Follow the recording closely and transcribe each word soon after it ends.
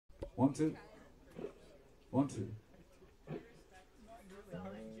1, 2. 1, 2.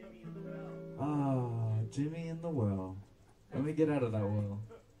 Ah, Jimmy in the well. Let me get out of that well.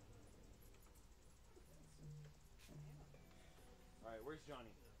 All right, where's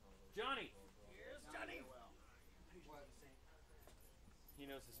Johnny? Johnny! Here's Johnny! He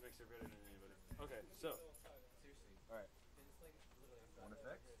knows this mixer better than anybody. Okay, so. All right. One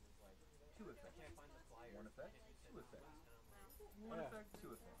effect, two effects. One effect, two effects. One effect, two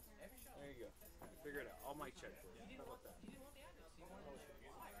effects. There you go. Figure it out. I'll mic check for you. How about that?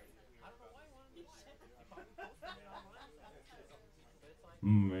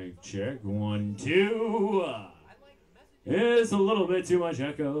 Mic check. 1, 2. It's a little bit too much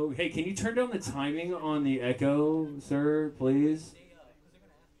echo. Hey, can you turn down the timing on the echo, sir, please?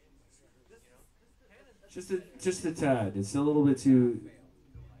 Just a tad. It's a little bit too.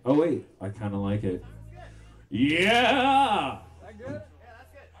 Oh wait, I kind of like it. Yeah. That good? Yeah,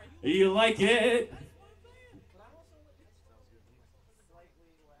 that's good. You like it?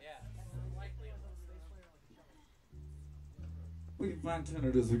 We can fine tune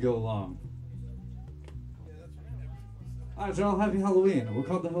it as we go along. Alright, y'all, happy Halloween. We're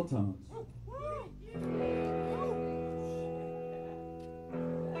called the Helltones.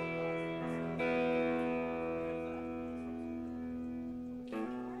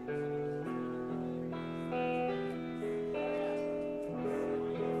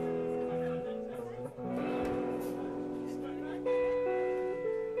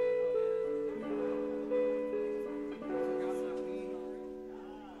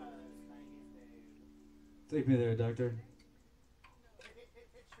 Take me there, doctor.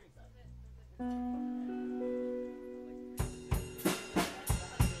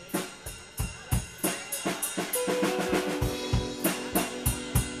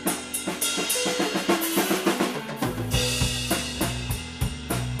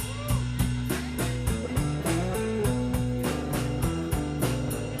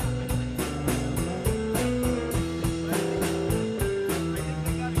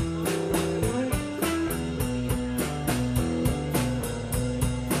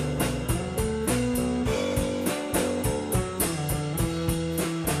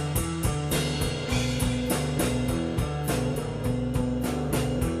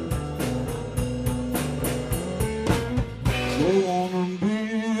 Don't wanna be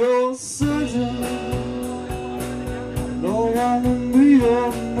your surgeon. Don't wanna be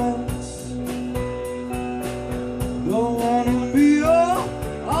your nurse. Don't wanna be your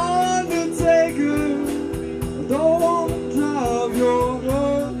undertaker. Don't wanna drive your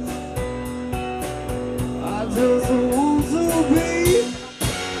hearse. I just want to be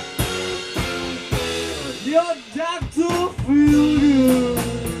your doctor, feel good.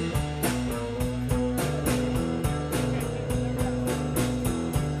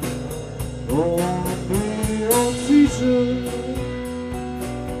 Don't wanna be your teacher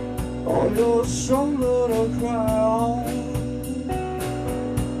or your shoulder to cry on.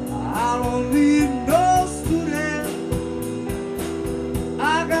 I don't need no student. I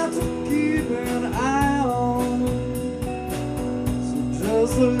got to keep an eye on. So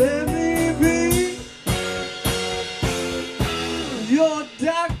just let me be your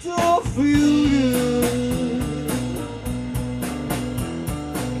doctor, feel good.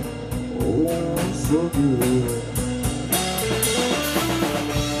 Oh, so good.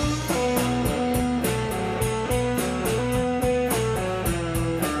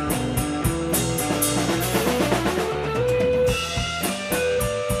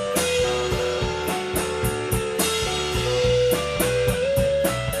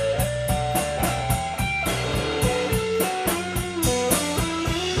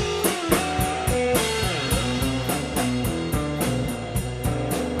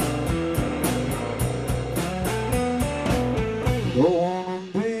 Don't wanna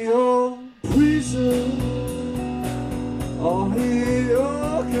be your preacher or hear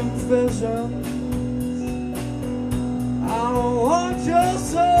your confessions. I don't want your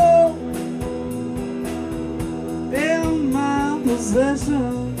soul in my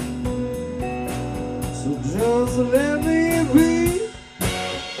possession. So just let me be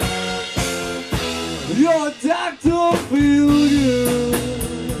your doctor, feel good.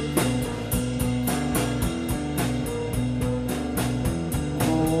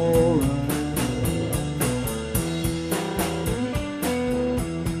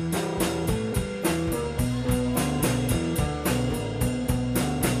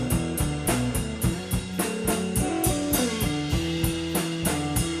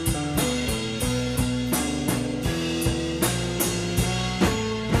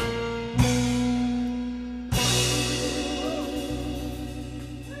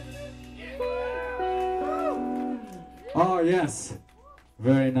 Oh, yes.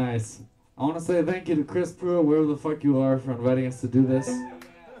 Very nice. I want to say thank you to Chris Pruitt, wherever the fuck you are, for inviting us to do this.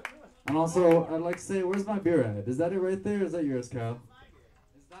 And also, I'd like to say, where's my beer at? Is that it right there, or is that yours, Kyle?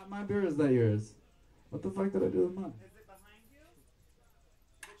 Is that my beer, or is that yours? What the fuck did I do with mine? Is it behind you?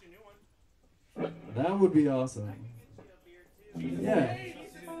 Get your new one. That would be awesome. Get you a beer too. Yeah.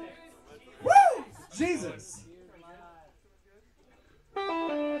 Woo! Jesus!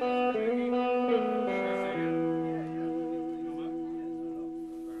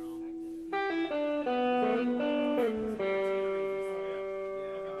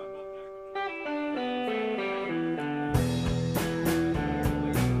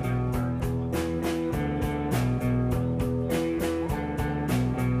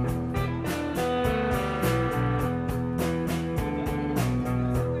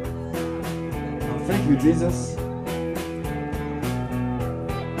 Thank you, Jesus.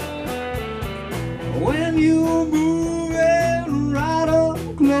 When you're moving right up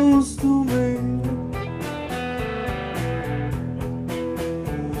close to me,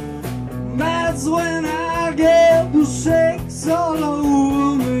 that's when I get the shakes all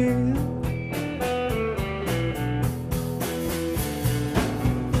over me.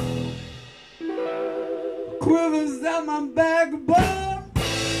 Quivers down my backbone.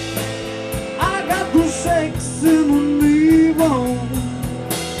 I got the shakes in the knee bone,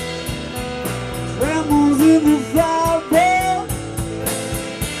 tremors in the thigh bone,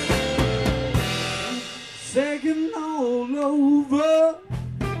 shaking all over.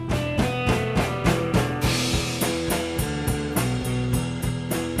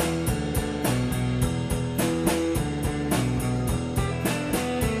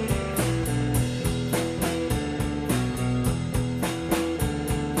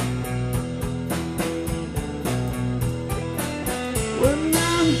 When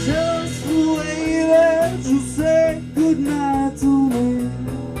I'm just the way that you say goodnight to me,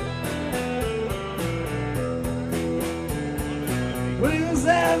 brings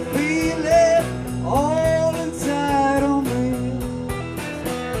that feeling all inside of me.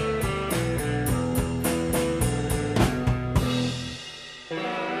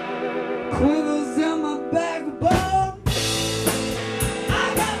 Quivers in my backbone.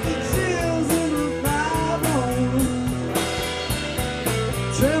 I got the chills in the thigh bone,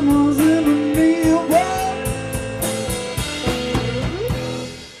 tremors in the knee bone,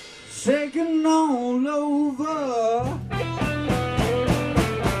 shaking all over.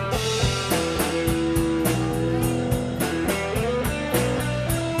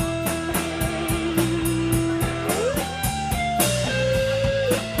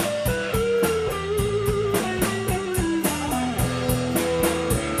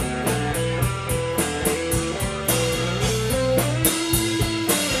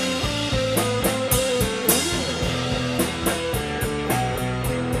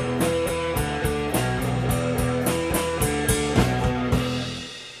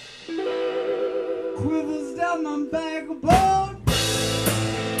 Quivers down my backbone.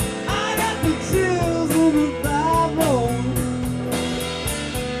 I got the chills in the thigh bone,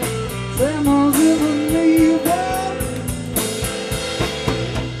 tremors in the knee bone,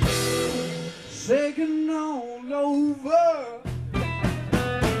 shaking all over.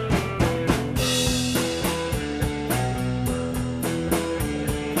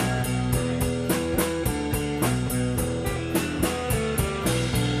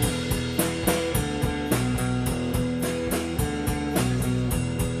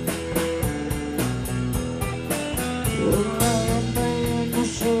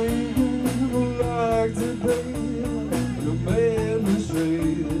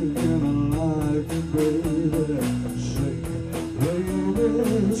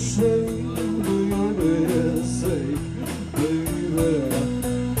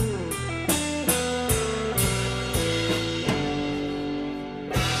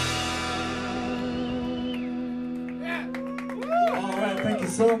 Thank you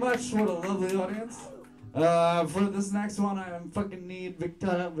so much. What a lovely audience. For this next one, I fucking need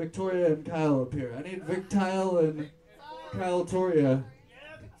Victoria and Kyle up here. I need Victile and Kyle Toria.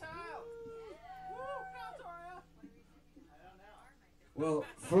 Well,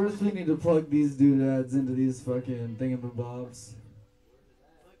 first we need to plug these doodads into these fucking thingamabobs.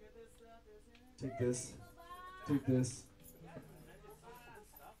 Take this. Take this.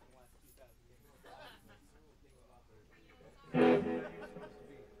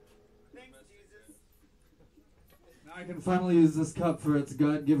 Now I can finally use this cup for its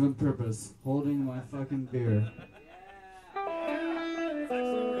God-given purpose, holding my fucking beer.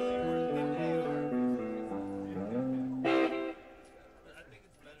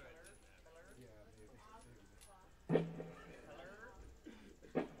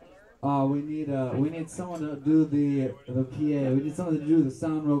 We need someone to do the PA. We need someone to do the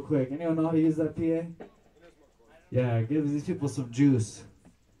sound real quick. Anyone know how to use that PA? Yeah, give these people some juice.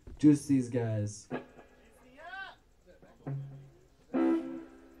 Juice these guys. Hit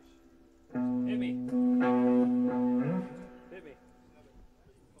me. Hit me.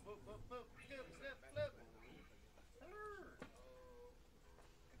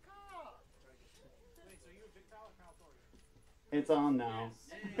 It's on now.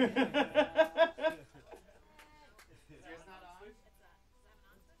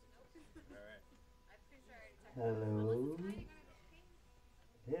 Hello.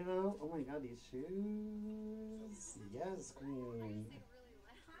 Hello. Oh my god, these shoes. Yes, queen.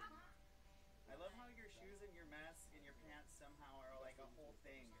 I love how your shoes and your mask and your pants somehow are like a whole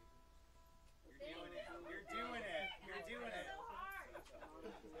thing. You're doing it. You're doing it. You're doing it.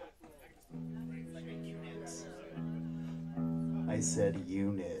 It's like a unit. I said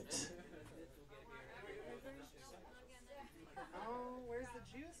unit. Oh, where's the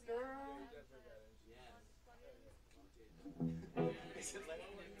juice, girl?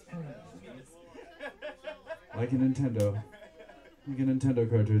 Like a Nintendo. Like a Nintendo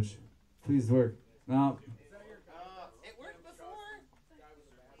cartridge. Please work. No. It worked before.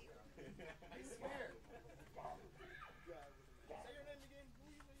 I swear. Say your name again.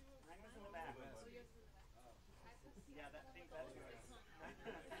 Magnus in the back. Yeah, that thing that's yours.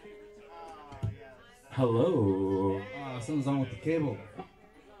 Oh, yeah. Hello. Ah, something's wrong with the cable.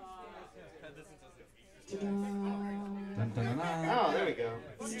 Dun, dun, dun, dun. Oh, there we go.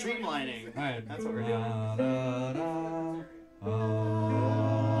 Streamlining. Alright. That's what we're doing.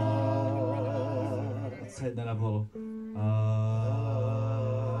 Let's tighten that up a little.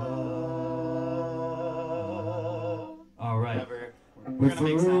 Alright. Whatever. We're If gonna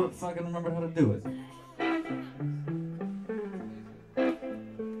make we sounds. fucking remember how to do it.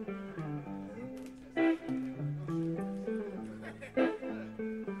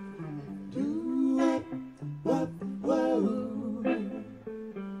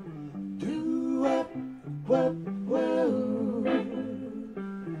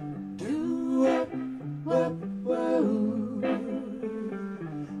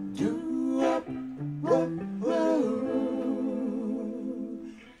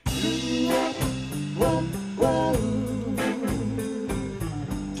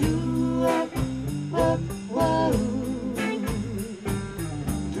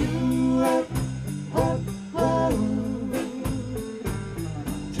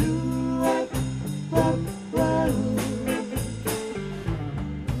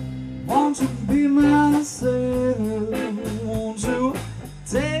 Won't you be my savior? Won't you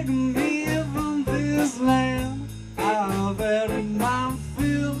take me from this land? I've had my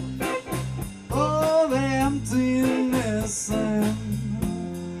fill of emptiness and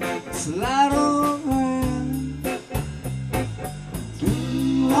sleight of hand.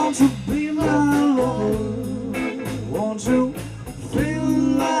 Won't you be my lover? Won't you fill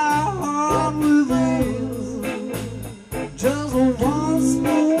my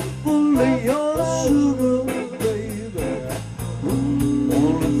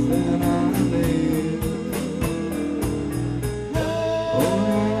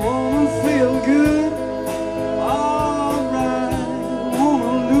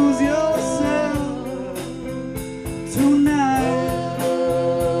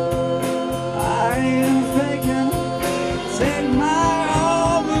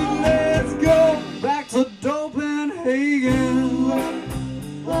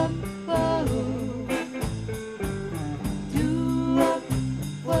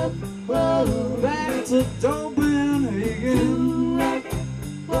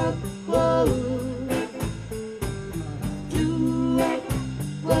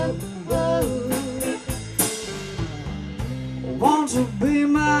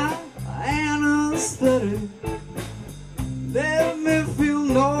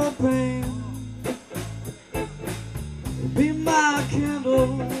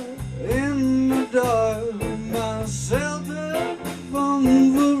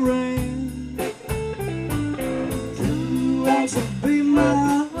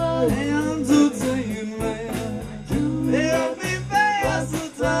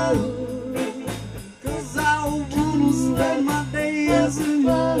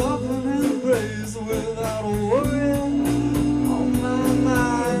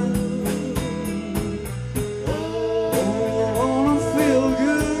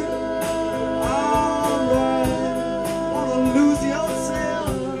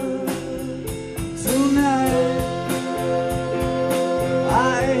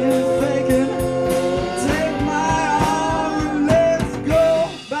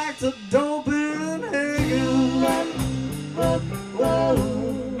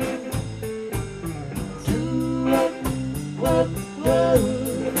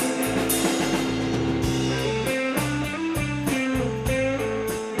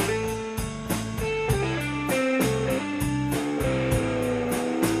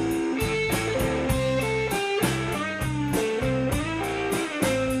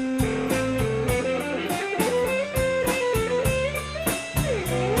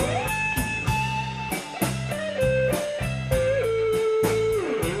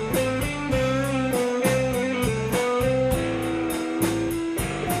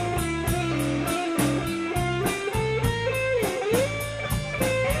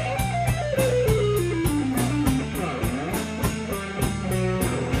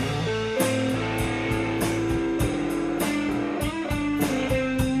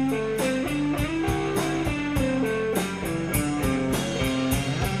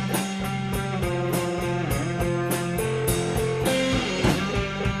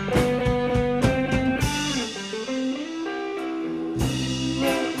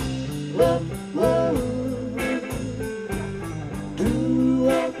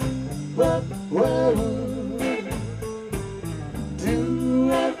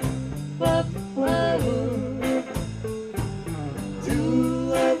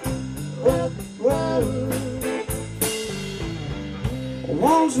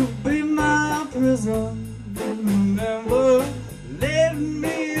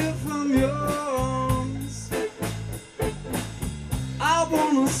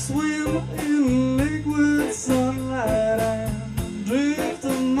wanna swim in liquid sunlight and drift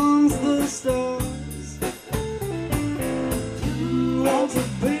amongst the stars. You want to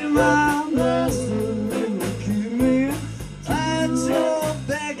be my master, keep me at your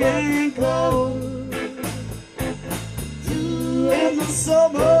beck and call. In the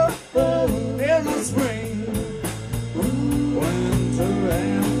summer, in the spring, winter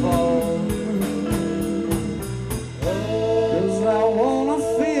and fall. 'Cause I wanna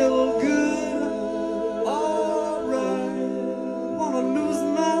feel good, alright. Wanna lose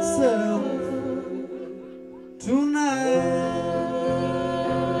myself tonight.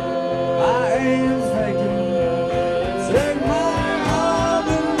 I ain't faking. Take my arm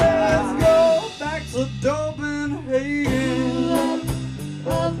and let's go back to Copenhagen.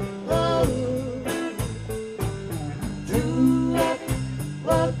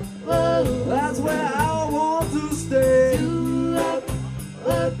 That's where I want to stay.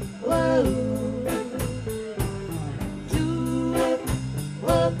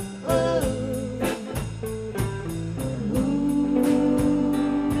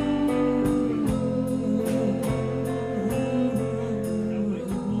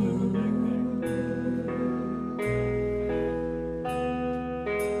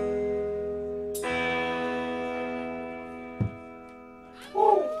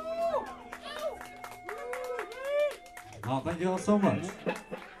 Oh, thank you all so much.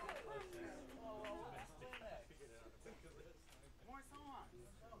 More songs.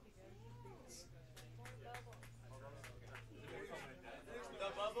 The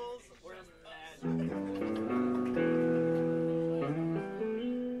bubbles were magic.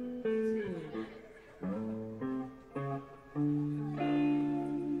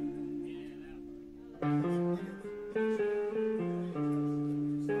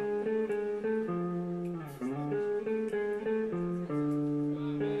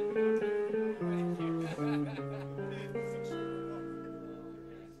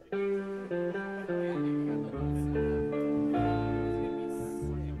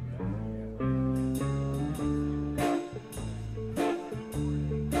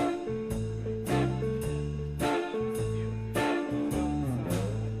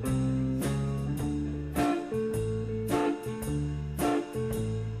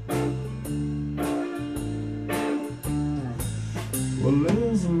 Well,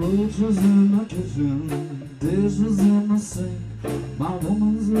 there's roaches in my kitchen, dishes in my sink. My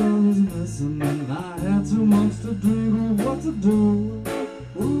woman's love is missing, and I had too much to drink. Oh, what to do?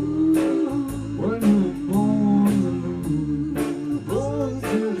 Ooh, when you were born to lose, born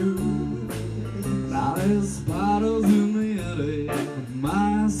to lose. Now there's spiders in the attic,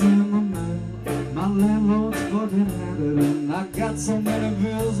 mice in the mail. My landlord's fucking handed, and I got so many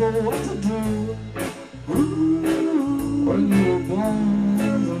bills. Oh, what to do? Ooh, when you were born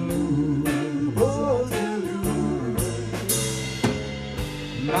to lose, born to lose.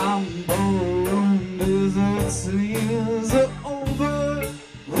 My ballroom desert scenes are over.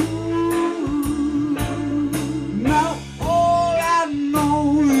 Ooh, now all I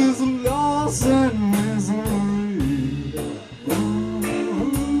know is loss and misery. Ooh,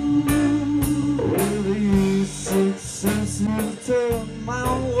 with each successive turn, my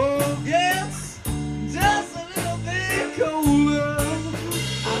world gets just a little bit colder.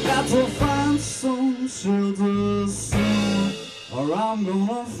 I got to find some shelter soon, or I'm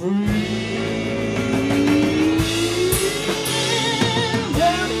gonna freeze.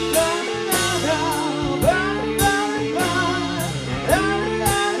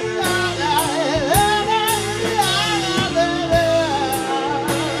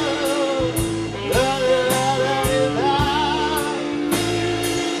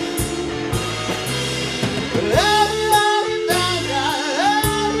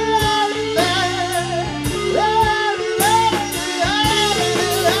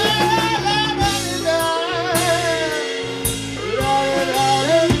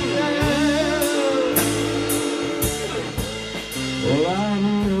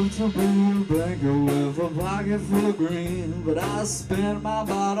 Pocket full of green, but I spent my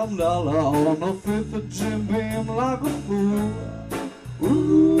bottom dollar on the 5th of Jim Beam like a fool.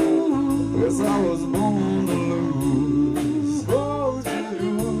 Ooh, guess I was born to lose, born to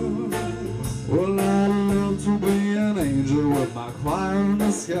lose. Well, I'd love to be an angel with my choir in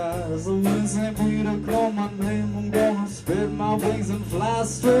the sky. So when St. Peter called my name, I'm gonna spread my wings and fly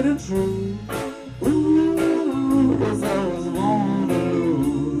straight and true. Ooh, guess I was born to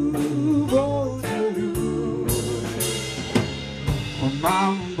lose, born to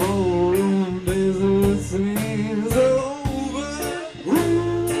my ballroom desert scenes are over.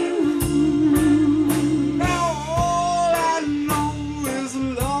 Ooh, now all I know is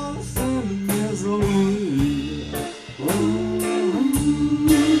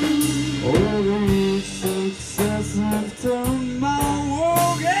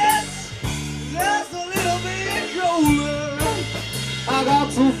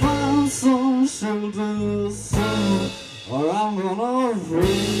some shelter soon, or I'm gonna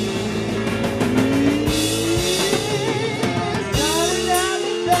freeze.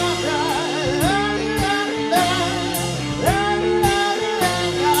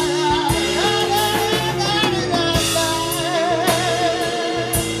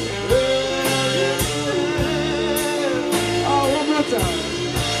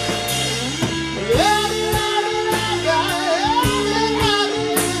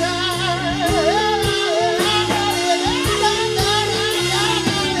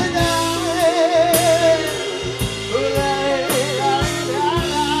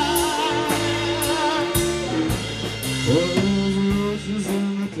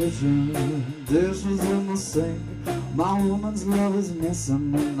 Dishes in the sink. My woman's love is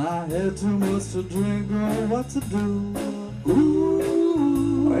missing, and I had too much to drink. Oh, what to do?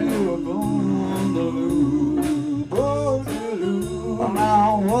 Ooh, when you were born to lose. Born to lose. Oh,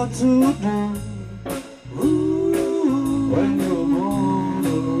 now what to do? Ooh, when you were born to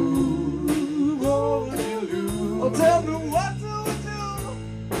lose. Born to lose. Oh, tell me what to do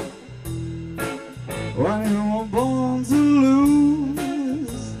when you were born to lose.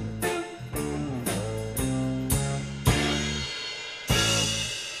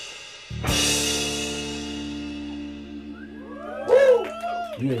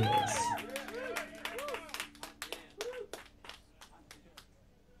 Yes.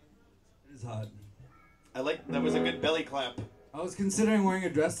 It's hot. I like that was a good belly clap. I was considering wearing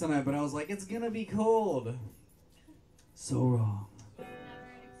a dress tonight, but I was like, it's gonna be cold. So wrong.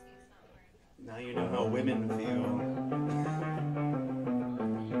 Now you know how women feel.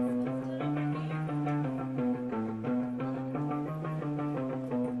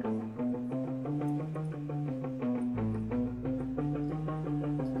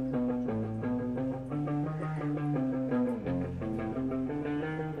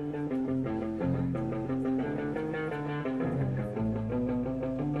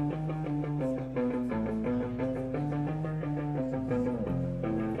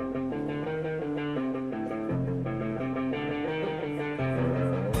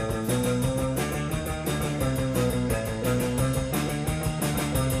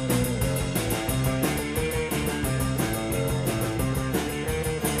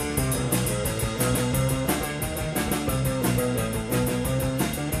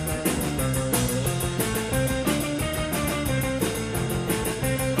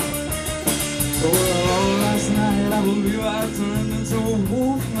 I believe I turned into a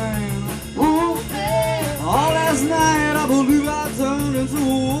wolfman. Wolfman. Oh, last night I believe I turned into a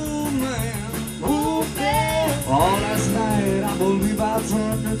wolfman. Wolfman. Oh, last night I believe I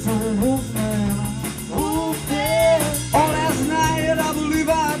turned into a wolfman. Wolfman. Oh, last night I believe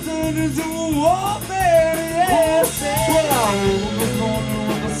I turned into a wolfman. Yes. Well, I woke this morning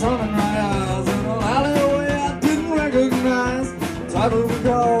with the sun in my eyes in an alleyway I didn't recognize. Tried to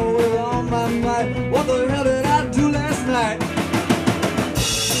recall with all my might. What the hell did I do last night?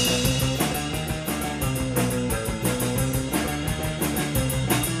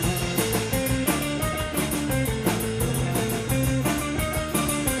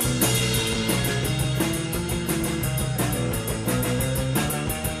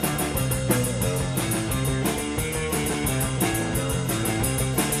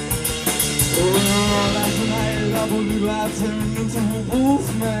 Oh, last night I believe I turned into a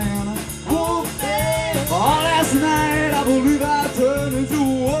wolfman. Wolfman. Oh, last night I believe I turned into a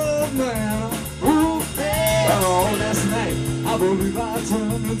wolfman. Wolfman. Oh, last night I believe I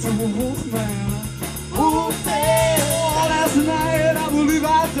turned into a wolfman. Wolfman. Oh, last night I believe I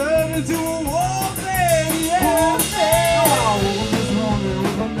turned into a wolfman. Yeah. Wolfman. Oh, I woke up this morning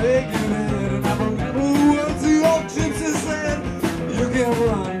with a naked head, and I believe the words the old gypsy said. You can't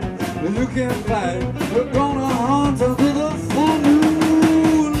run. You can't fight. We're gonna hunt until the full moonlight.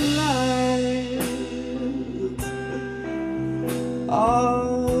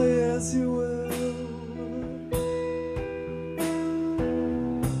 Oh, yes, you will.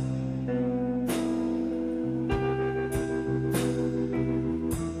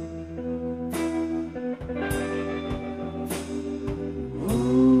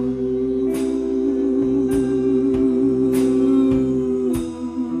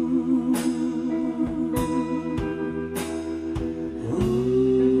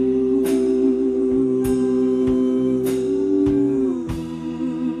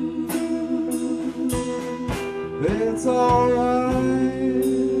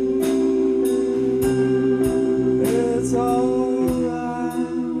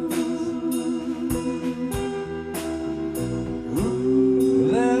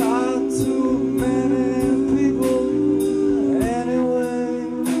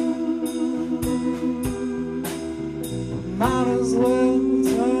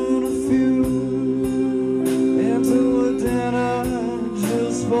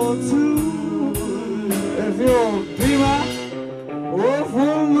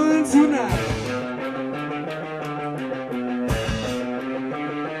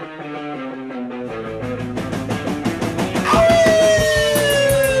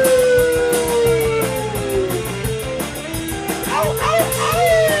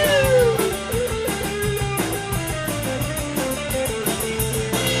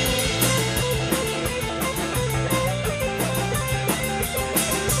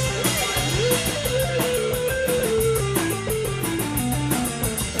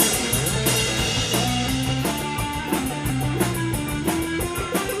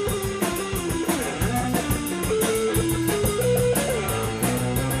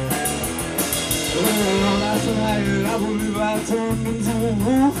 I turned into a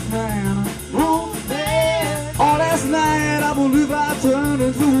wolf man. Wolf man. Oh, last night I believe I turned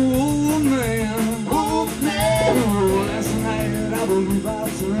into a wolf man. Wolf man. Oh, last night I believe I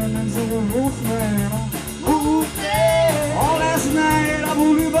turned into a wolf man. Wolf man. Oh, last night I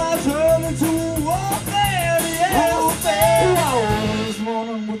believe I turned into a wolf man. Yeah. Wolf man. Oh, I woke this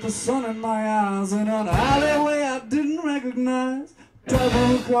morning with the sun in my eyes in an alleyway I didn't recognize.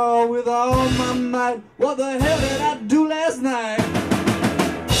 Driving a car with all my might. What the hell did I do last night?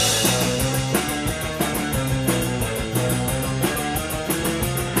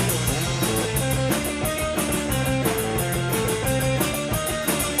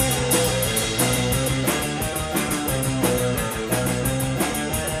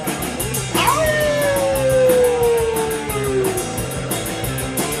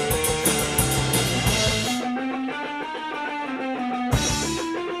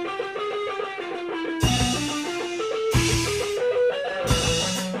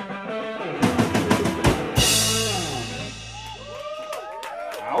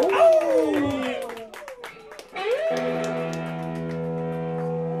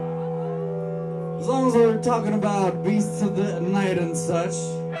 As long as we're talking about beasts of the night and such.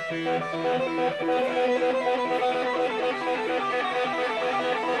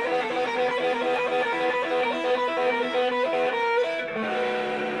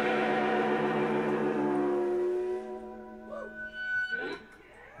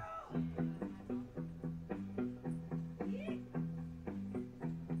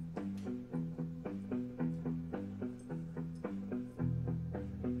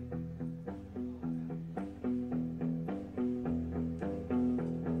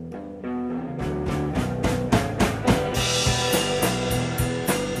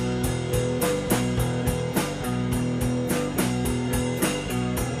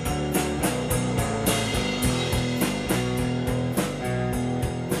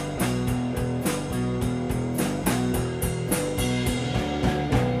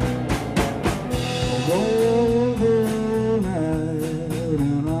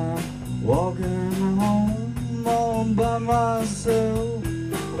 Walking home all by myself.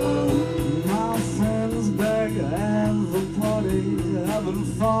 My friends back at the party, having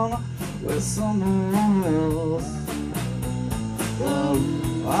fun with someone else.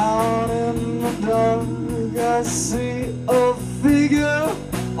 Out in the dark, I see a figure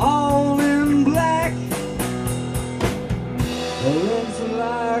all in black. It looks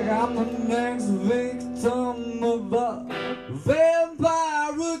like I'm the next victim of a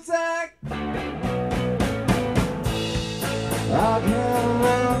vampire attack. I can't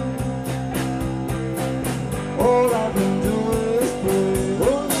run. All I can do is pray.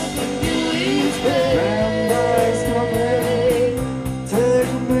 All I can do is pray. Vampires coming,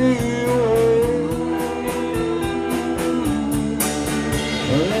 take me away.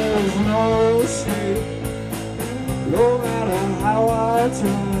 There's no escape, no matter how I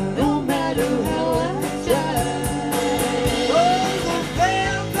try. No matter how I try. Oh, the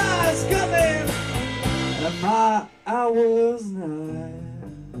vampire's coming, and my hour's nigh.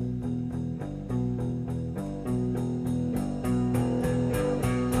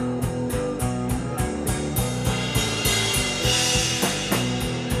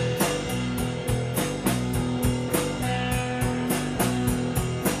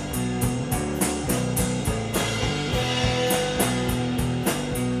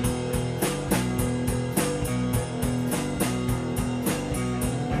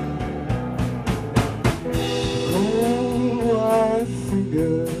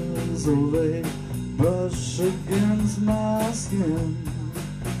 So they brush against my skin.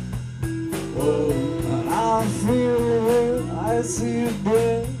 Oh, I feel her icy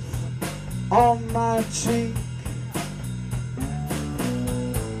breath on my cheek.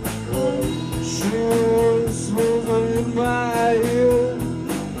 She whispers in my ear,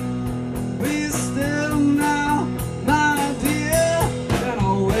 be still now, my dear. Then I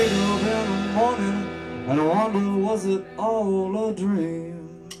wake up in the morning and I wonder, was it all a dream?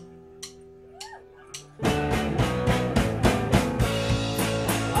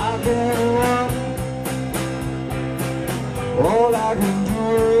 All I can do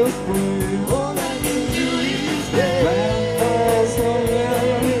is pray. All I can do is pray. Vampires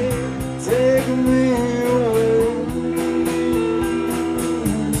coming, take me away.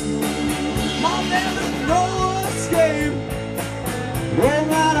 Mom, there's no escape. No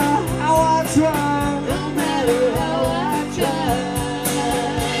matter how I try. No matter how I try.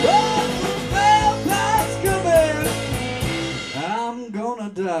 Oh, the vampires coming, I'm gonna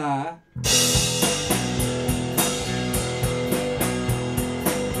die.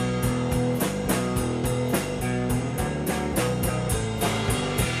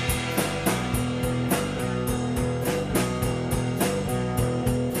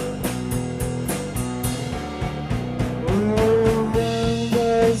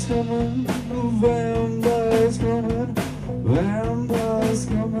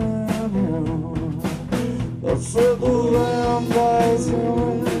 Said the vampire's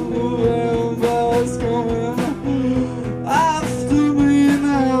coming, the vampire's coming after me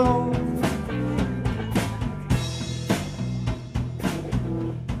now.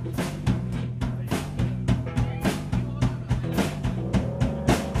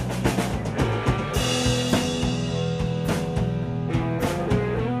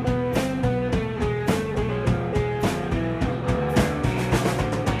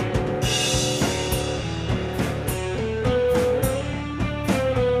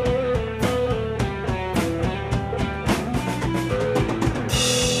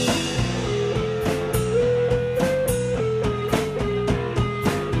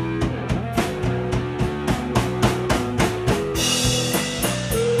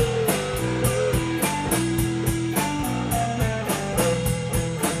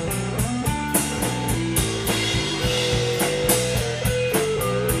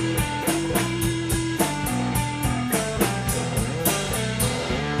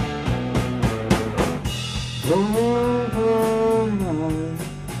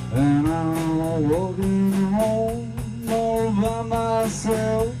 And I'm walking home all by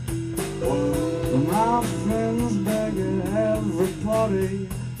myself. My friends back at every party,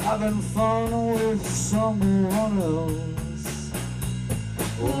 having fun with someone else.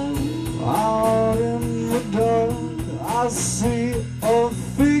 Out in the dark, I see a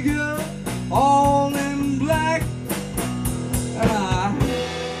figure all in black, and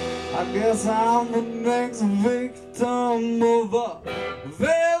I guess I'm the next victim of a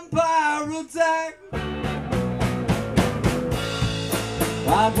vampire attack.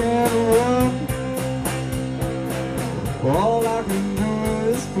 I can't run, all I can do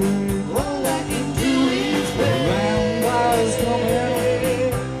is scream. All I can do is scream. Vampire's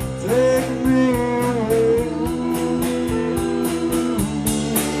coming, take me away.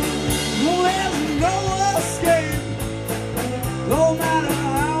 There's no escape, no matter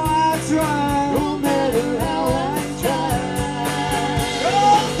how I try. No matter how I try.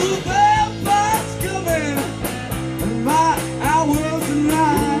 Oh, the vampire's coming, and my hour's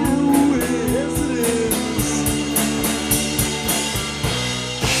nigh. Yes, it is.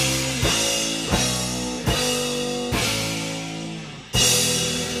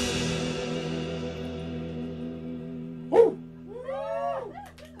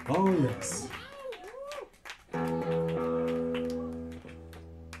 Oh, yes.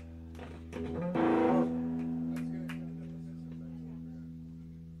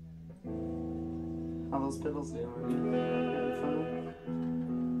 How those pedals doing?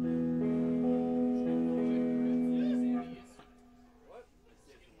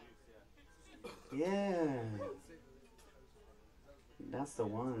 Yeah. That's the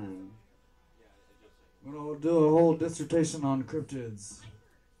one. I'm gonna do a whole dissertation on cryptids.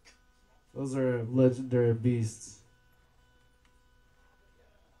 Those are legendary beasts.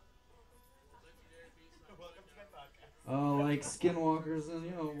 Like skinwalkers and,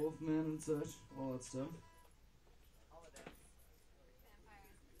 you know, wolfmen and such, all that stuff.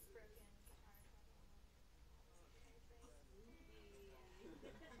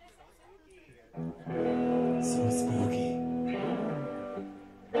 So spooky.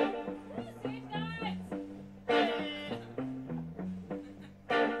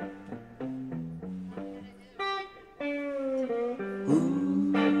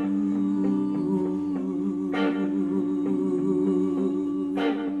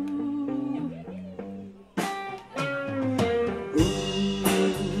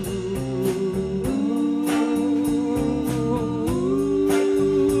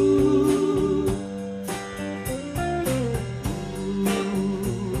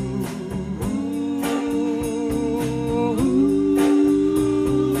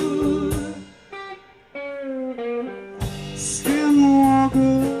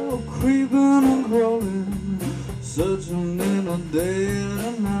 Skinwalker, creeping and crawling, searching in the day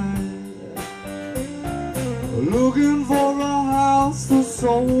and night, looking for a house to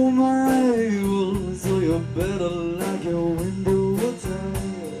soul my evil. So you better lock your window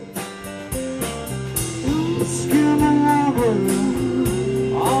tight. Skinwalker,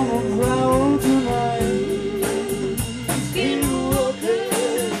 on the prowl tonight. Skinwalker,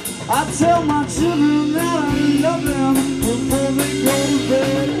 I tell my children that I love them before they go to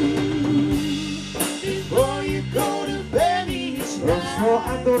bed. Before you go to bed each night. Before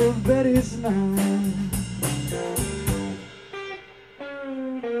I go to bed each night.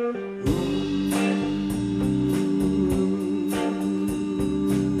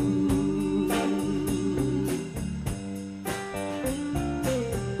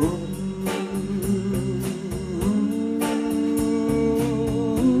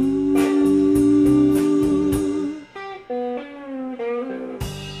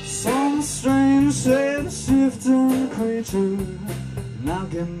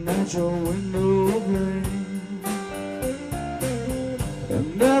 at your window pane.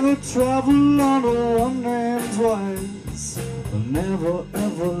 And never travel on a one and twice, and never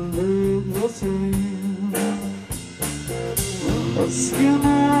ever look the same. A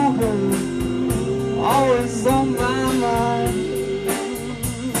skinwalker, always on my mind.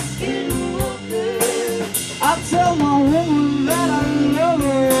 I tell my woman that I love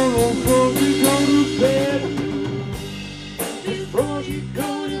her before we go to bed. Before you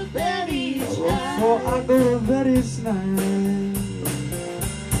go to bed each night. Before I go to bed each night.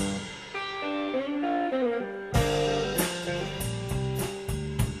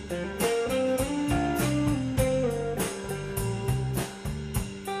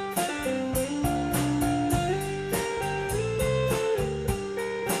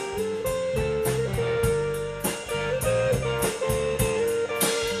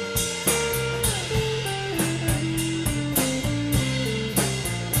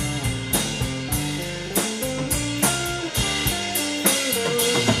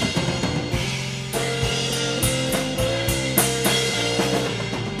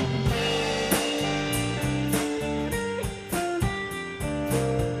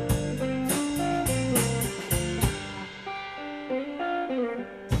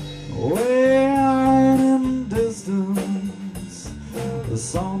 Way out in the distance, the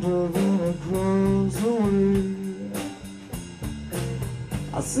sound of it across the way.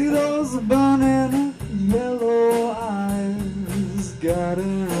 I see those burning yellow eyes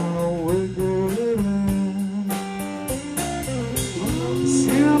guiding a wicked hand.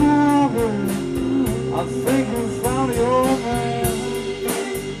 Skinwalker, I think you found your man.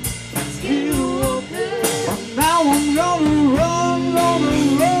 Skinwalker, But now I'm gonna run,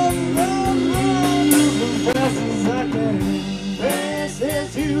 as fast as I can. fast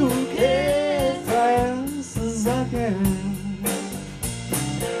as you can. Fast as I can.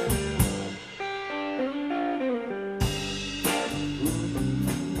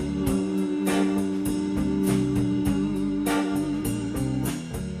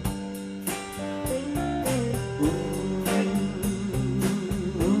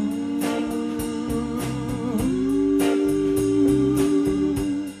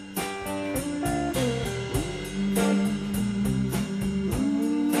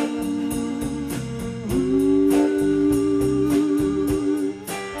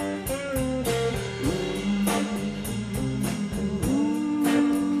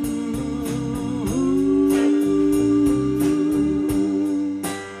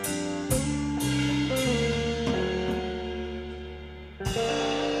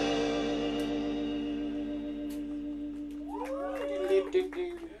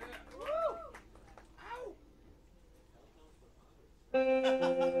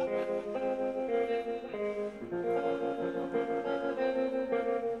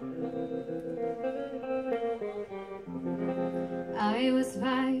 I was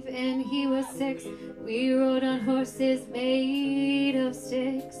 5 and he was 6. We rode on horses made of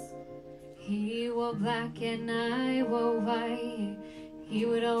sticks. He wore black and I wore white. He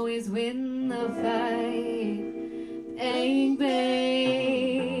would always win the fight. Bang,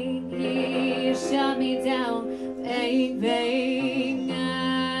 bang, he shot me down. Bang, bang,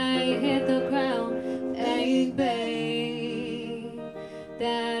 I hit the ground. Bang, bang,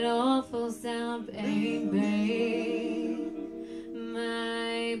 that awful sound. Bang, bang,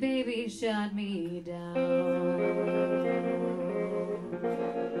 my baby shot me down.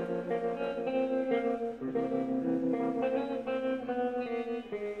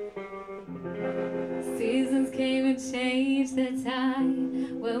 Seasons came and changed the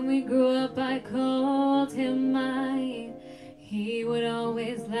time. When we grew up I called him mine. He would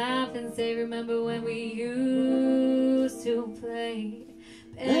always laugh and say, remember when we used to play.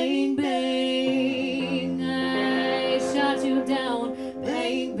 Bang, bang, I shot you down.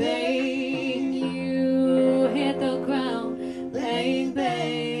 Bang, bang, you hit the ground. Bang,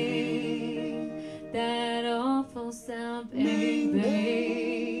 bang, that awful sound. Bang,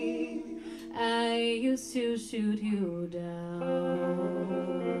 bang, I used to shoot you down.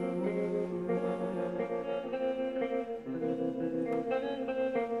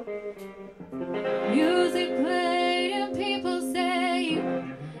 Music played and people say,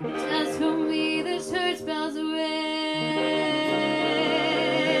 just for me the church bells ring.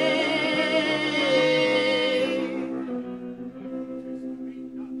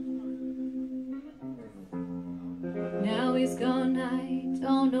 Now he's gone, I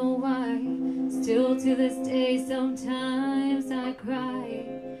don't know why. Still to this day sometimes I cry.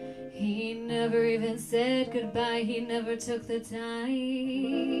 He never even said goodbye. He never took the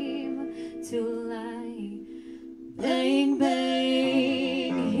time to lie. Bang,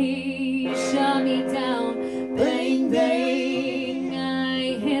 bang, he shot me down. Bang, bang,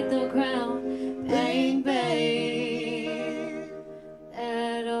 I hit the ground. Bang, bang,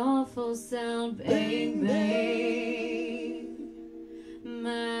 that awful sound. Bang, bang,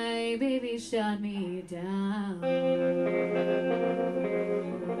 my baby shot me down.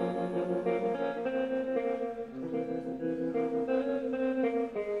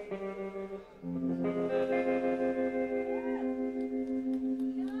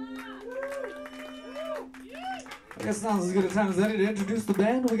 I guess now's as good a time as any to introduce the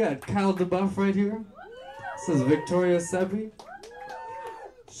band. We got Kyle DeBuff right here. This is Victoria Seppi.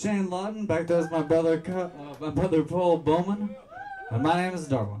 Shane Lawton. Back there is my brother Paul Bowman. And my name is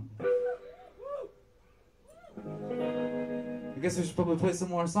Darwin. I guess we should probably play some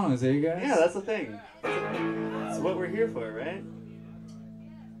more songs, you guys? Yeah, that's the thing. That's what we're here for, right?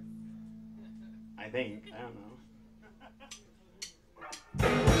 I think. I don't know.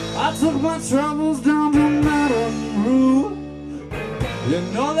 I took my troubles down to Mountain Rue. You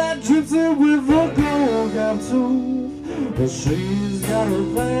know that gypsy with a gold gap tooth. But she's got her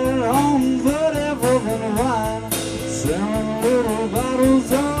plan on whatever than wine. 7 little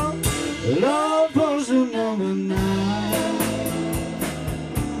bottles of love potion number 9.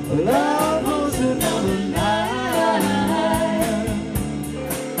 Love potion number 9.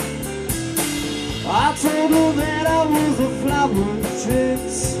 I told her that I was a flower with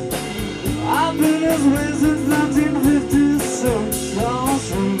chicks. I've been this way since 1956. Oh,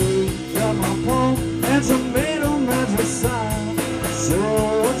 she got my palm and tomato magic sign. So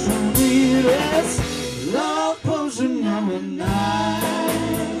what you need is love potion number 9.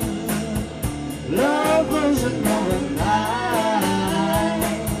 Love potion number 9.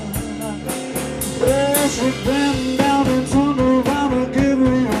 Well, she bent down and turned around and gave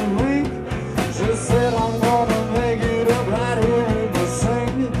me a wink. She said, I'm gonna make it up right here in the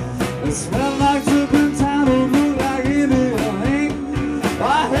sink. It smelled like turpentine, it looked like anything. I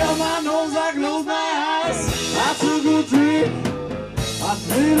held my nose, I closed my eyes. I took a drink. I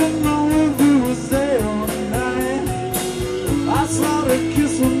didn't know if it was day or night. I started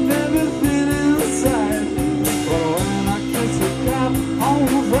kissing everything inside. But when I kissed the cop on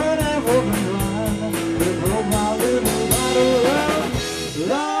whatever been right, it broke my little bottle of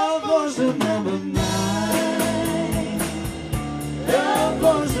love potion number 9. Love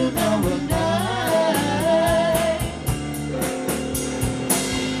potion number 9.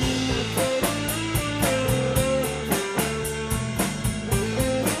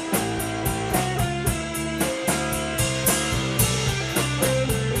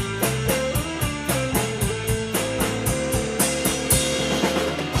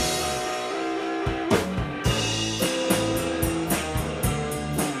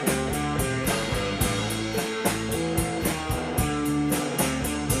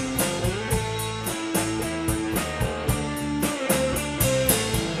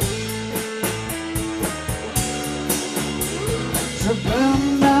 She bent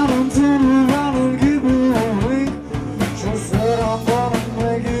down and turned around and gave me a wink. She said, I'm gonna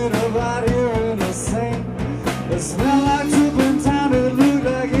make it up right here in the sink. It smelled like turpentine, it looked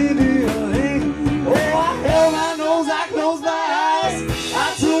like Indian ink. Oh, I held my nose, I closed my eyes. I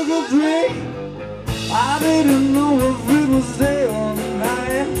took a drink. I didn't know if it was day or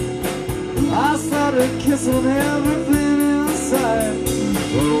night. I started kissing everything inside.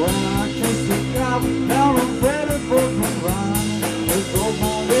 But when I kissed the cop, now I'm ready for the ride. It broke my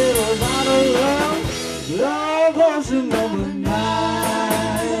little bottle of love potion number 9.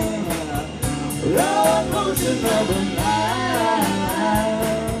 Love potion number 9.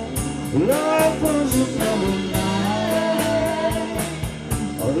 Love potion number 9.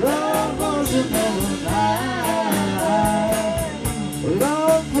 Love potion number 9.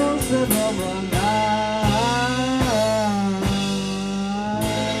 Love potion number 9.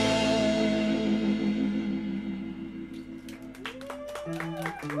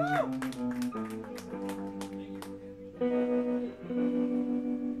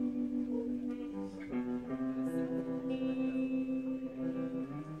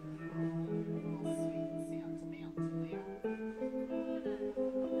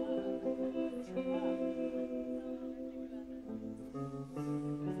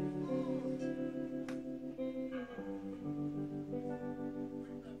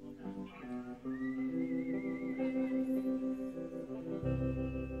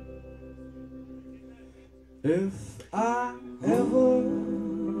 If I ever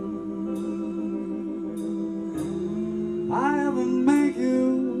make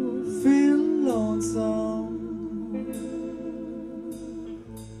you feel lonesome,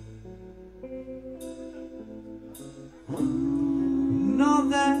 know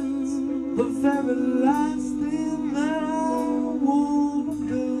that the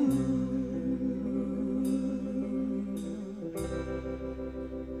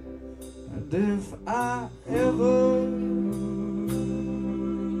And if I ever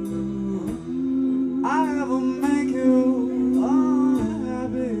make you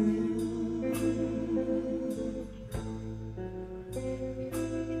unhappy,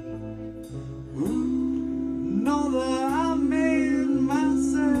 know that I made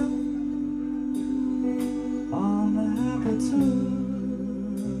myself unhappy too.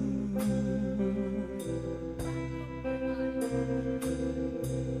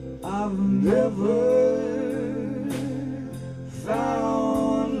 I've never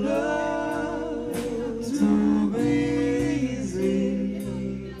found love to be easy.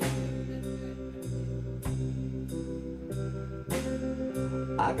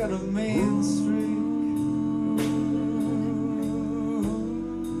 I got a mean streak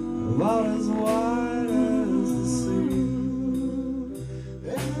about as wide as the sea.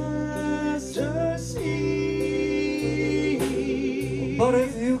 That's the sea. But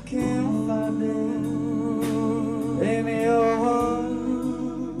if you can't find it in your heart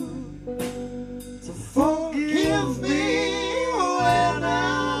to forgive me when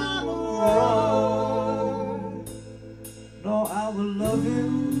I'm wrong, no, I will love you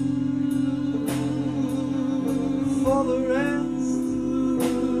for the rest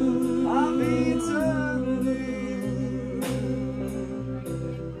of eternity.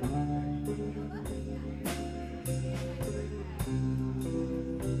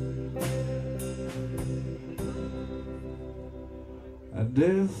 And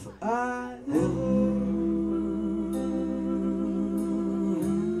if I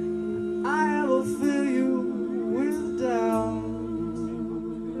ever fill you with doubt,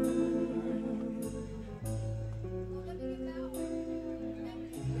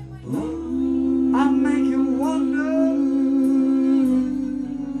 I make you wonder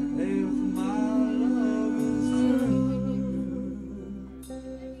if my love is true.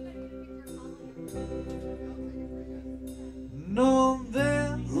 No,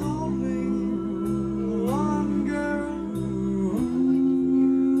 there's only one girl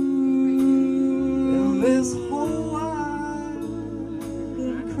in this whole wide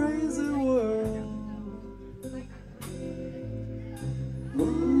and crazy world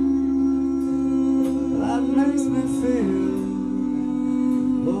that makes me feel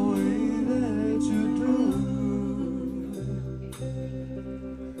the way that you do.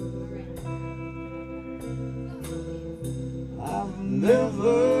 I've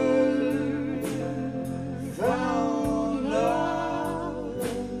never found love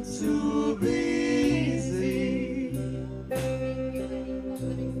to be easy.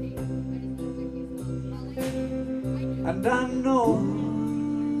 And I know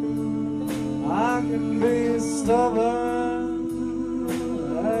I can be stubborn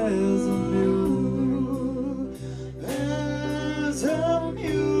as a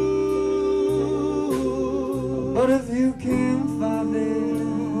mule, but if you can't find it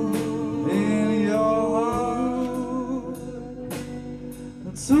in your heart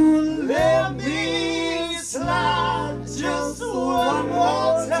to let me slide just one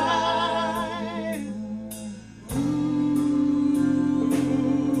more time,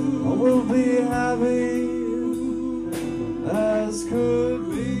 I will be happy as could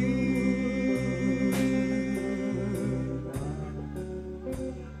be.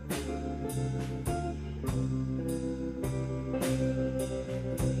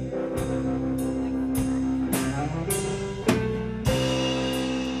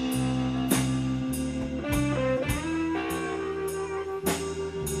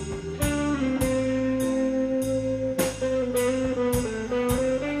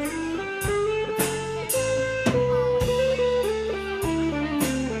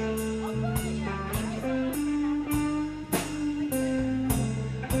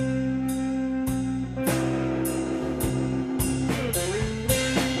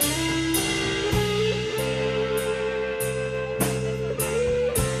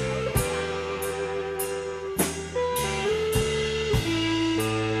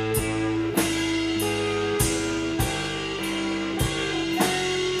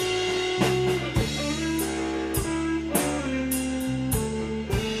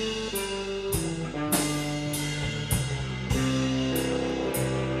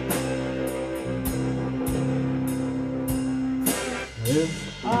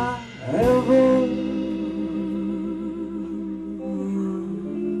 If I ever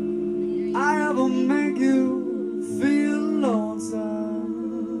make you feel lonesome,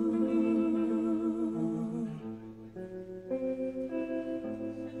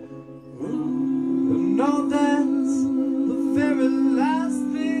 know that's the very last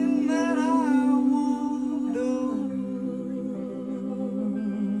thing that I want to do.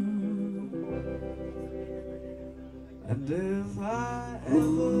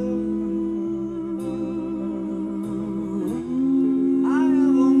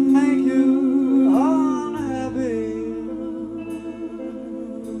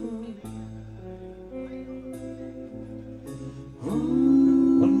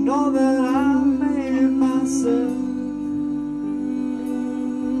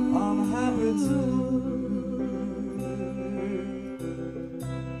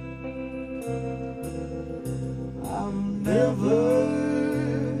 I've never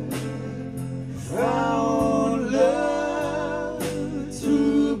found love to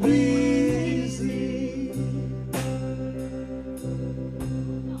be easy.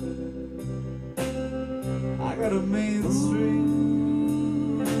 I got a main street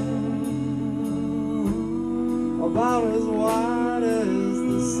about as wide as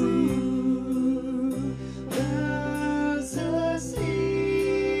the sea. There's a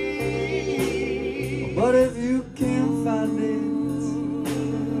sea, but if you can't find it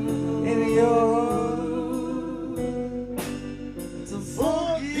in your heart to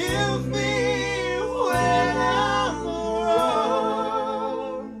forgive me when I'm wrong,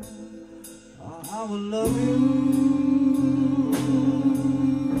 I will love you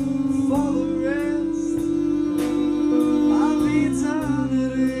for the rest of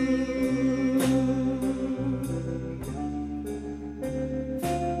eternity.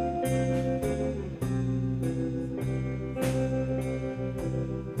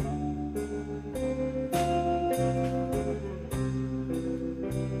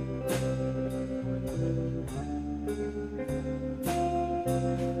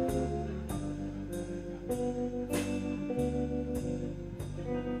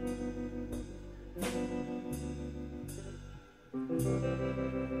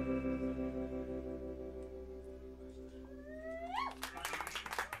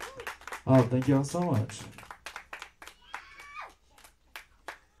 Oh, thank you all so much.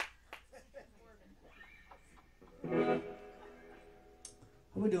 How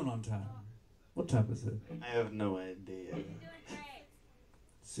are we doing on time? What time is it? I have no idea.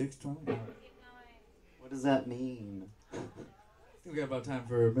 6:20? What does that mean? I think we got about time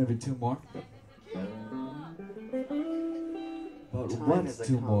for maybe two more. About Time what's is a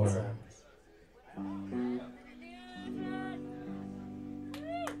two more? concept.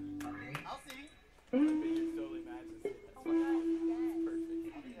 I'll see. Totally matches it.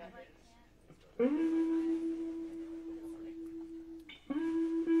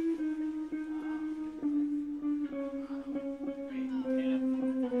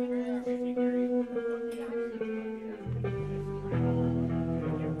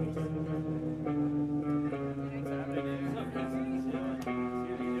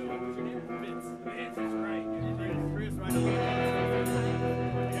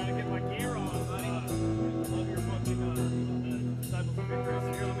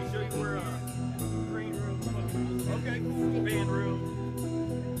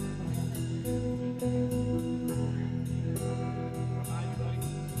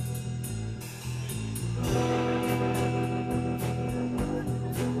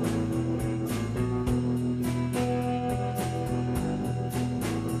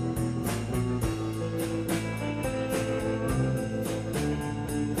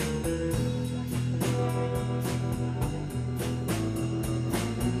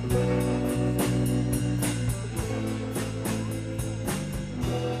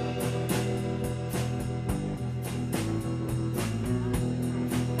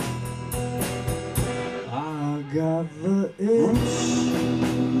 Got the itch.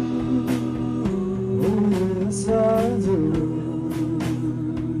 Oh, yes, I do.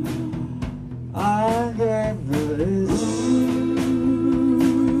 I got the itch.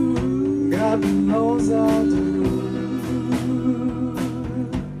 God knows I do.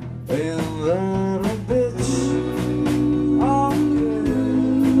 Ain't that a bitch? Oh,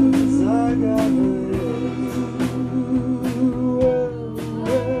 yes, I got the itch.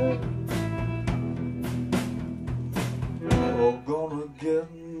 Gonna get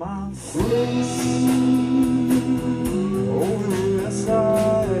my fix. Oh yes I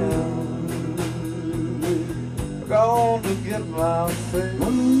am. Gonna get my fix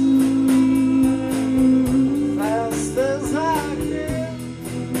fast as I can.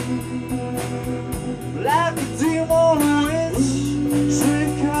 Like a demon witch, she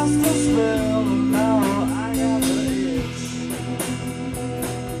cast a spell, and now I got the itch.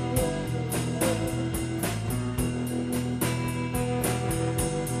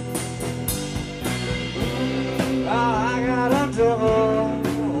 I got a devil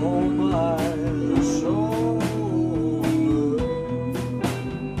on my shoulder.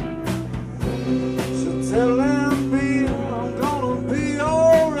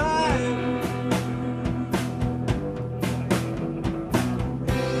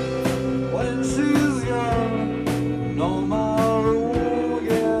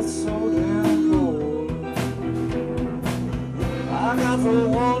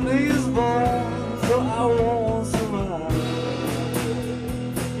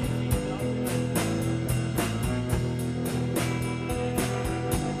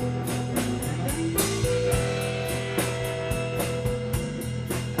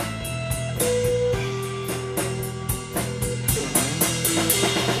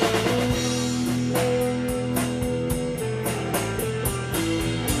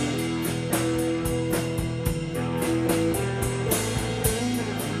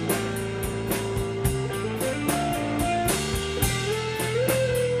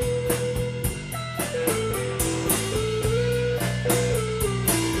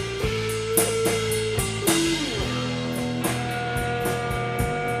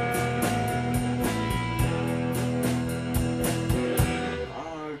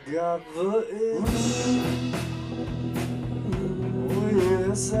 got the itch. Oh,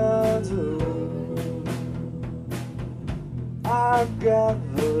 yes, I do. I got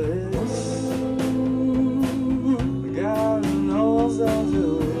the itch. God knows I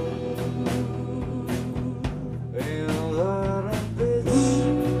do. Ain't that a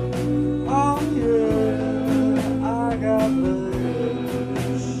bitch? Oh, yeah, I got the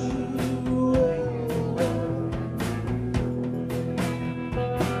itch.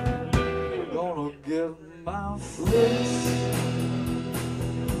 Gonna get my fix.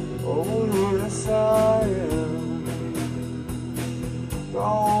 Oh, yes, I am.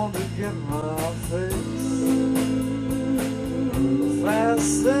 Gonna get my fix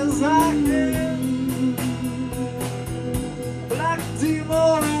fast as I can. Black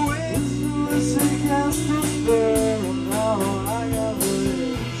demon waits to she cast to spare. And now I got the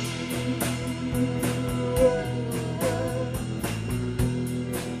itch.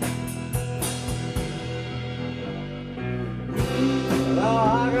 Now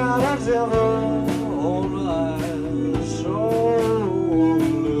I got a devil on my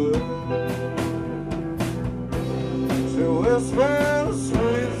shoulder. She whispers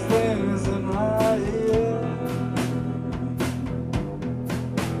sweet things in my ear.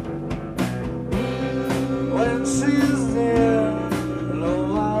 When she's near,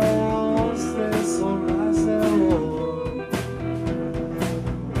 no, I won't stay so nice and warm.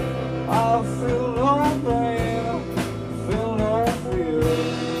 I feel no pain, feel no fear.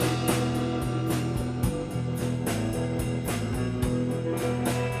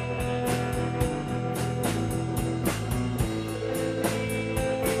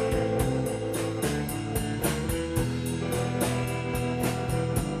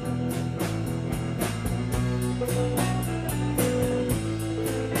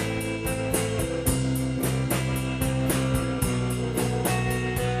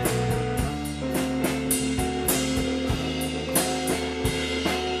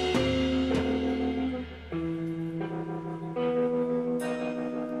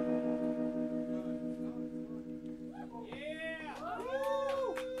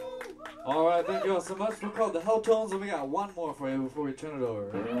 All right, thank you all so much. We're called the Helltones, and we got one more for you before we turn it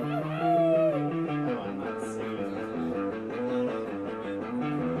over.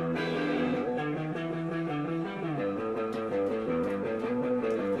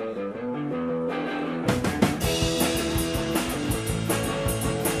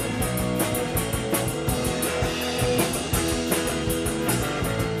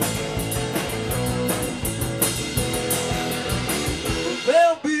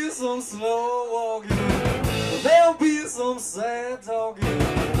 There'll be some slow walking, there'll be some sad talking,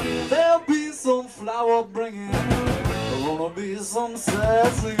 there'll be some flower bringing, there'll gonna be some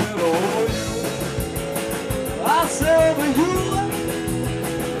sad singing over you. I say over you,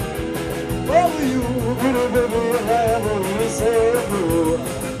 pretty baby, have a say through.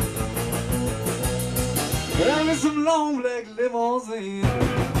 There'll be some long black limousine,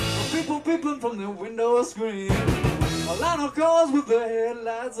 people peeping from the window screen. A line of cars with the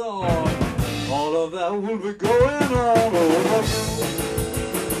headlights on. All of that will be going on over you.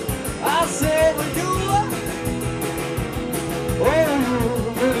 I say for you, oh you,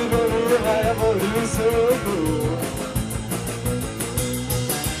 pretty baby, have a so cool.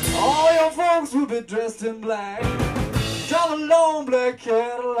 All your folks will be dressed in black, drive a long black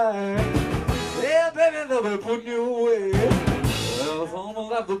Cadillac. Yeah, baby, they'll be putting you away. Well, if I'm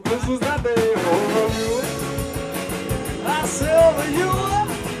gonna have the business that day over you. I say over you,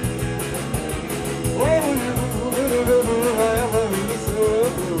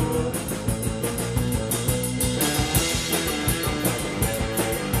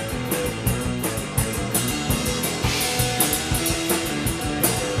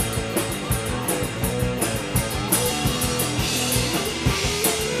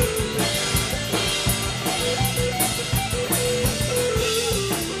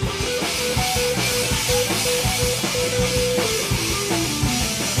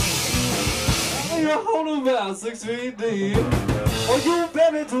 little about 6 feet deep, for you,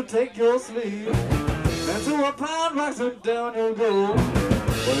 baby, to take your sleep, and to a pound box and down you go,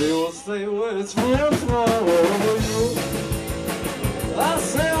 but you will stay where it's real small over you. I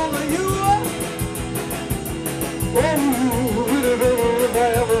say over you, over you, really, baby, if I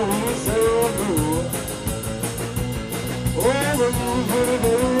ever will say over you, over you, really,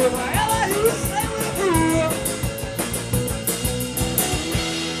 baby, if I ever will say over you.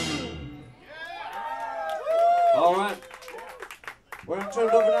 All right, we're gonna turn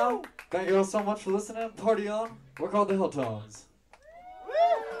it over now. Thank you all so much for listening. Party on. We're called the Helltones.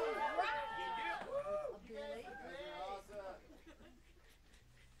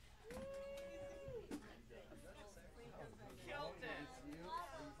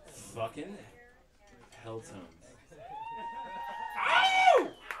 fucking Helltones. Ow!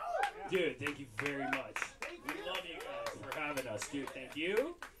 Dude, thank you very much. We love you guys for having us, dude. Thank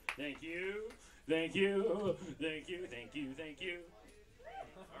you. Thank you. Thank you. Thank you. Thank you. Thank you.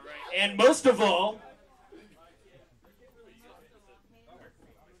 All right. And most of all,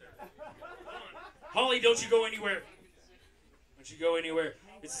 Holly, don't you go anywhere. Don't you go anywhere.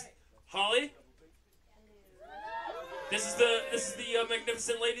 It's Holly. This is the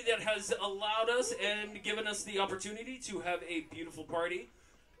magnificent lady that has allowed us and given us the opportunity to have a beautiful party.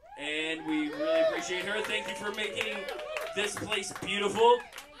 And we really appreciate her. Thank you for making this place beautiful.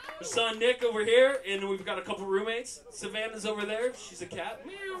 Her son Nick over here, and we've got a couple roommates. Savannah's over there. She's a cat.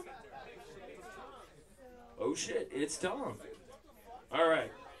 Meow. Oh shit, it's Tom. All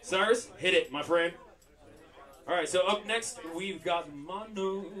right, Cyrus, hit it, my friend. All right, so up next we've got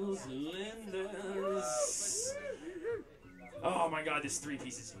Manos Lindas. Oh my god, this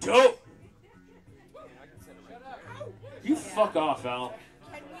three-piece is dope. You fuck off, Al.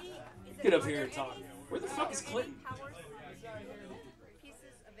 Get up here and talk. Where the fuck is Clinton?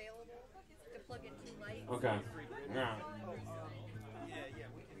 Pieces available to plug into light. Okay. Yeah.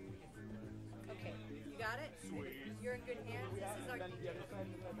 Okay, you got it? You're in good hands. This is our DJ. Is there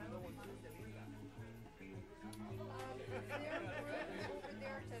room over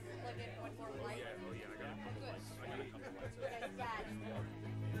there to plug in one more light? Good.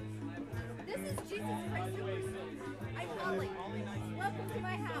 This is Jesus Christ. I'm Holly. Welcome to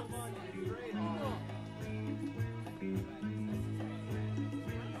my house. Cool.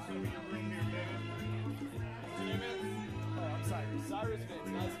 I'm sorry. Cyrus Vince.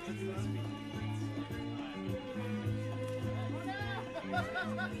 Nice to meet you.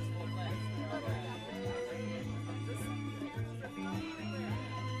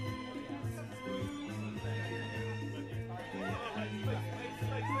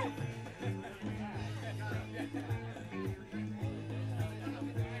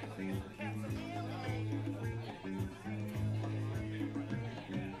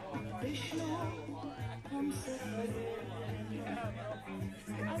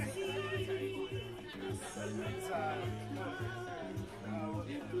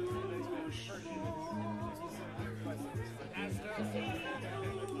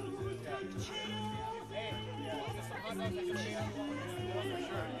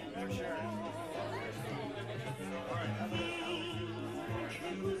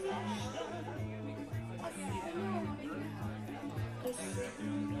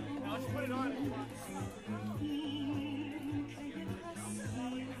 Let's put it on.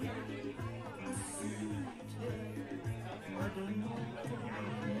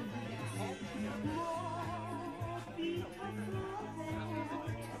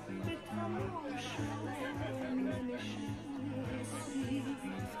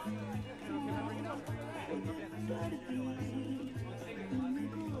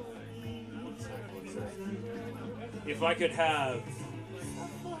 If I could have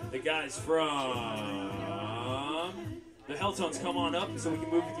the guys from the Helltones come on up so we can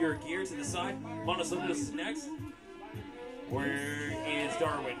move your gear to the side. Manos Lindas is next. Where is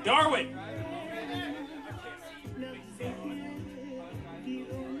Darwin? Darwin!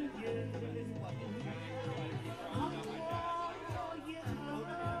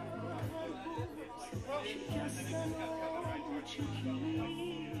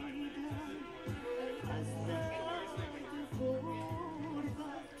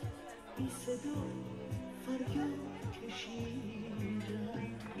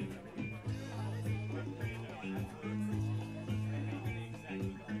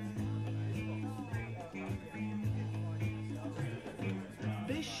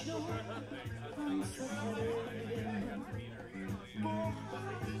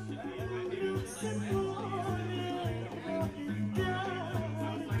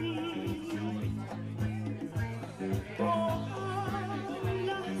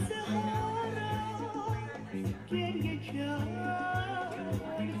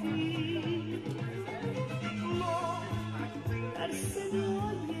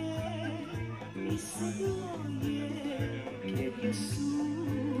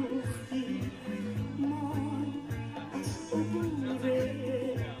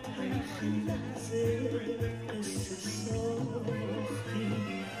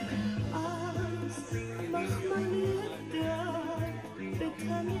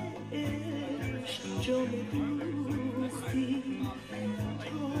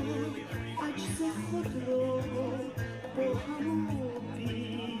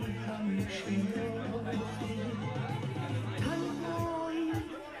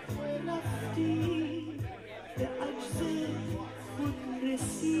 رفتی به عجز خود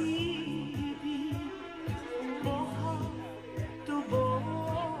رسید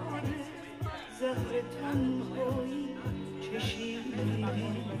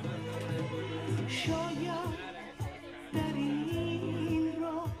شاید در این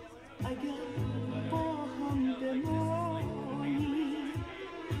راه اگر با هم بمانی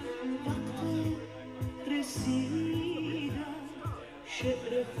وقت رسیدن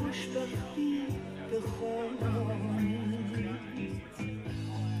شعر خوشبختی بخوانی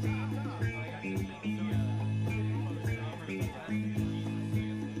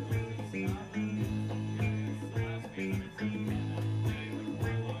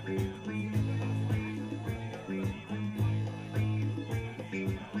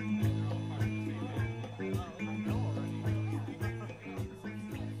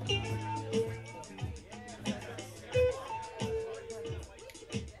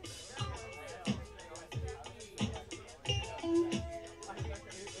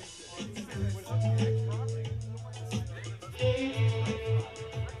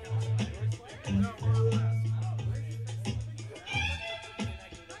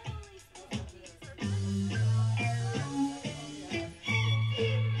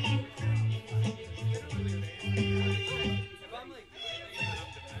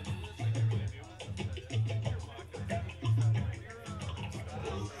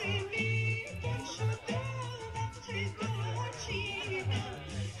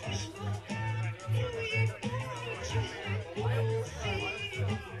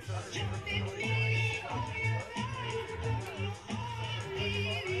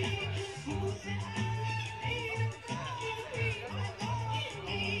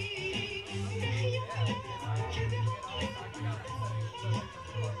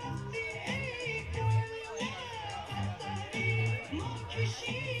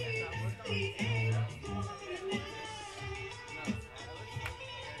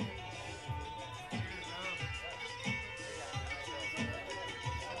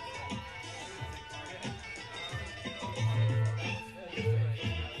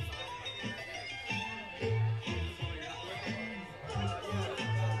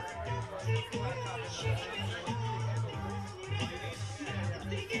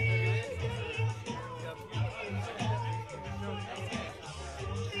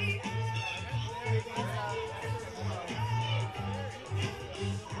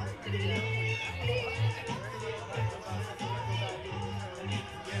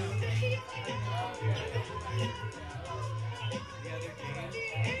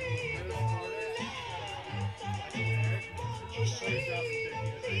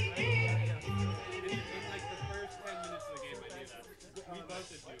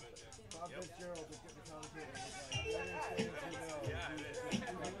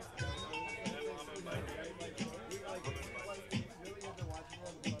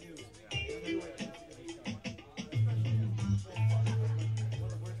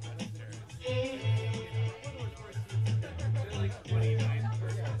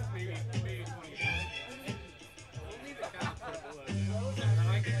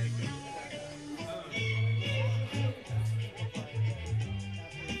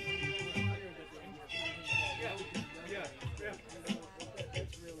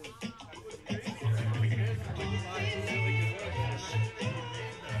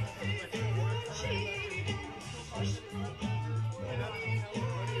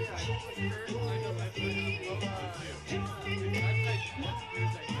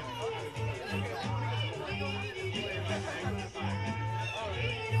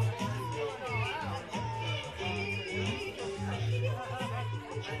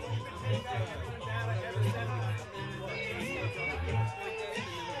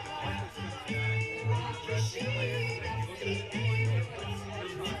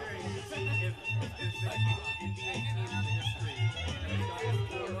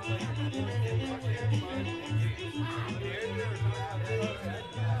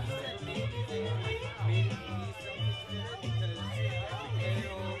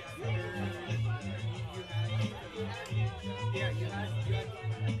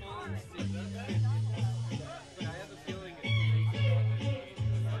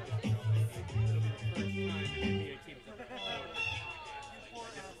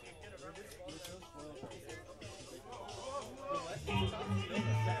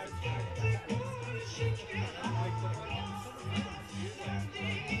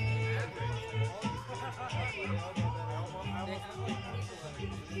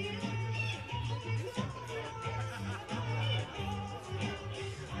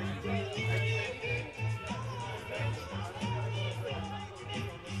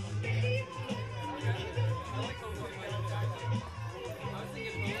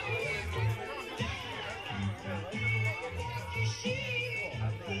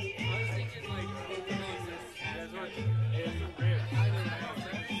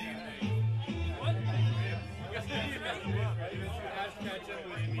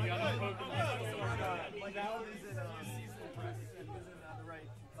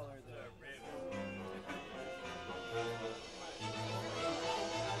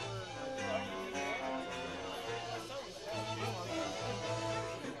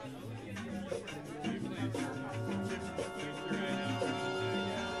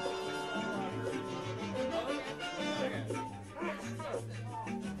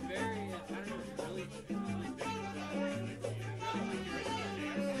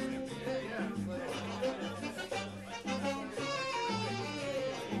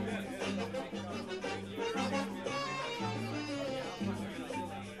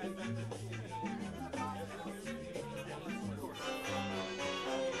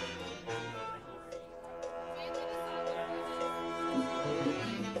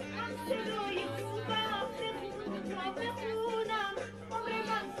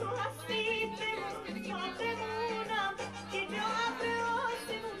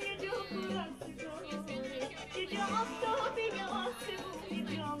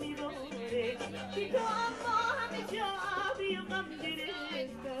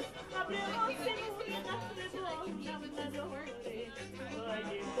estas abremos en una redonda madore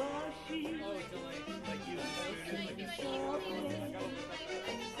Oye bashi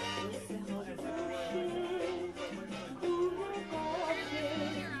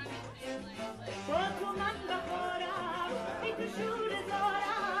Poco manda fora, e tu giure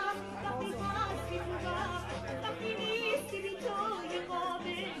d'ora, tapi maschi tu va, tapi visti di gioia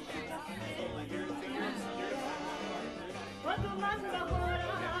come Poco manda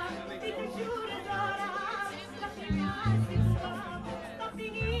fora, e tu giure d'ora, tapi maschi tu va, tapi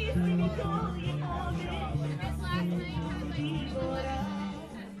visti di gioia come Divora